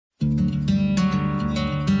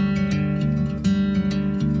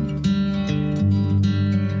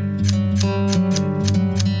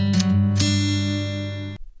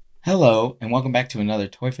Hello, and welcome back to another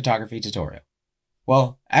toy photography tutorial.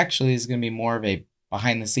 Well, actually, this is going to be more of a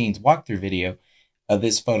behind-the-scenes walkthrough video of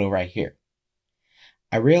this photo right here.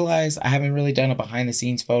 I realize I haven't really done a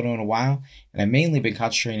behind-the-scenes photo in a while, and I've mainly been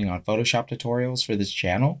concentrating on Photoshop tutorials for this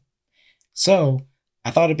channel. So,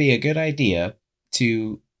 I thought it'd be a good idea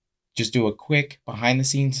to just do a quick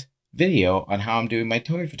behind-the-scenes video on how I'm doing my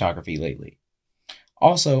toy photography lately.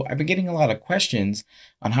 Also, I've been getting a lot of questions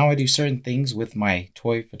on how I do certain things with my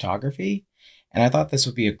toy photography, and I thought this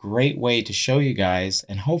would be a great way to show you guys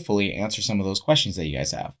and hopefully answer some of those questions that you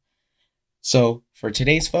guys have. So for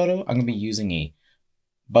today's photo, I'm going to be using a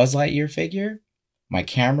Buzz Lightyear figure, my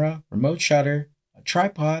camera, remote shutter, a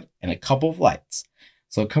tripod, and a couple of lights.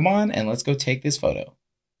 So come on and let's go take this photo.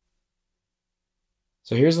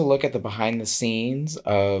 So here's a look at the behind the scenes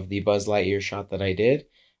of the Buzz Lightyear shot that I did.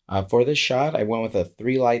 For this shot, I went with a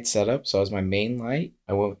 3-light setup. So as my main light,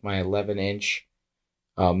 I went with my 11-inch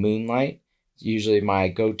moonlight. It's usually my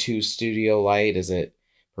go-to studio light, as it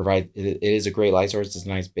is a great light source. It's a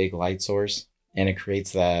nice big light source, and it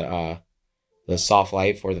creates that the soft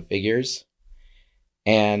light for the figures.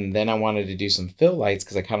 And then I wanted to do some fill lights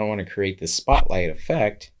because I kind of want to create this spotlight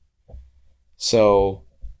effect. So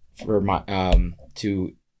for my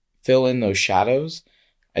to fill in those shadows,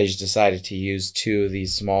 I just decided to use 2 of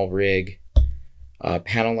these small rig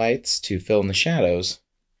panel lights to fill in the shadows.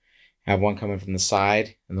 I have one coming from the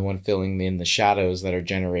side and the one filling in the shadows that are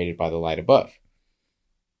generated by the light above.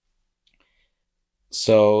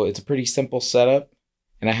 So it's a pretty simple setup,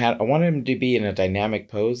 and I wanted him to be in a dynamic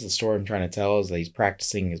pose. The story I'm trying to tell is that he's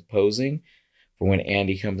practicing his posing for when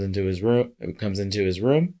Andy comes into his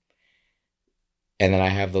room. And then I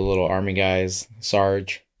have the little army guys,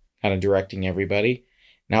 Sarge, kind of directing everybody.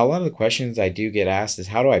 Now, a lot of the questions I do get asked is,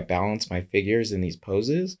 how do I balance my figures in these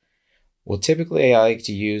poses? Well, typically I like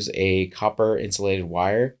to use a copper insulated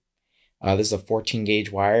wire. This is a 14 gauge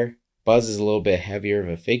wire. Buzz is a little bit heavier of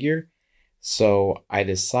a figure, so I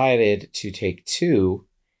decided to take 2,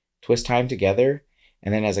 twist time together,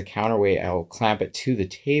 and then as a counterweight, I will clamp it to the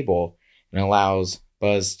table, and it allows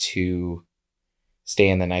Buzz to stay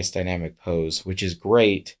in the nice dynamic pose, which is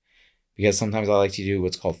great because sometimes I like to do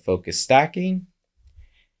what's called focus stacking.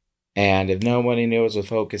 And if nobody knows what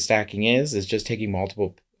focus stacking is, it's just taking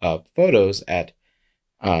multiple photos at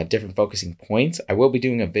different focusing points. I will be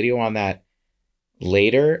doing a video on that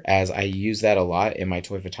later, as I use that a lot in my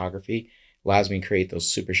toy photography. It allows me to create those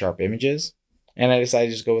super sharp images. And I decided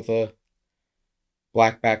to just go with a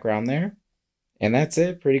black background there. And that's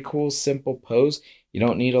it. Pretty cool, simple pose. You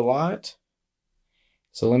don't need a lot.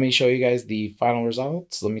 So let me show you guys the final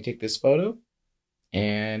results. Let me take this photo.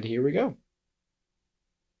 And here we go.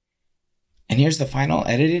 And here's the final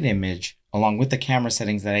edited image along with the camera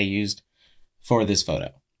settings that I used for this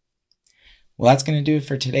photo. Well, that's going to do it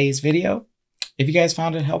for today's video. If you guys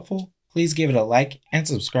found it helpful, please give it a like and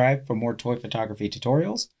subscribe for more toy photography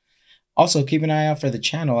tutorials. Also, keep an eye out for the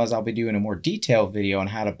channel, as I'll be doing a more detailed video on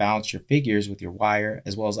how to balance your figures with your wire,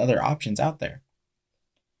 as well as other options out there.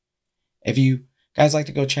 If you guys like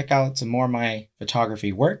to go check out some more of my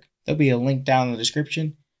photography work, there'll be a link down in the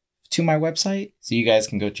description to my website, so you guys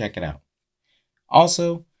can go check it out.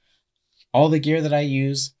 Also, all the gear that I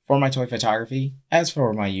use for my toy photography, as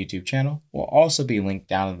for my YouTube channel, will also be linked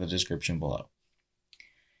down in the description below.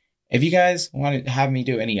 If you guys want to have me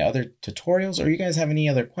do any other tutorials, or you guys have any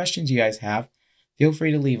other questions you guys have, feel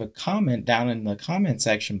free to leave a comment down in the comment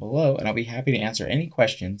section below, and I'll be happy to answer any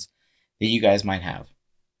questions that you guys might have.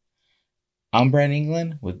 I'm Brent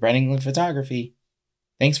England with Brent England Photography.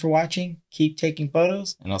 Thanks for watching, keep taking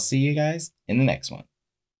photos, and I'll see you guys in the next one.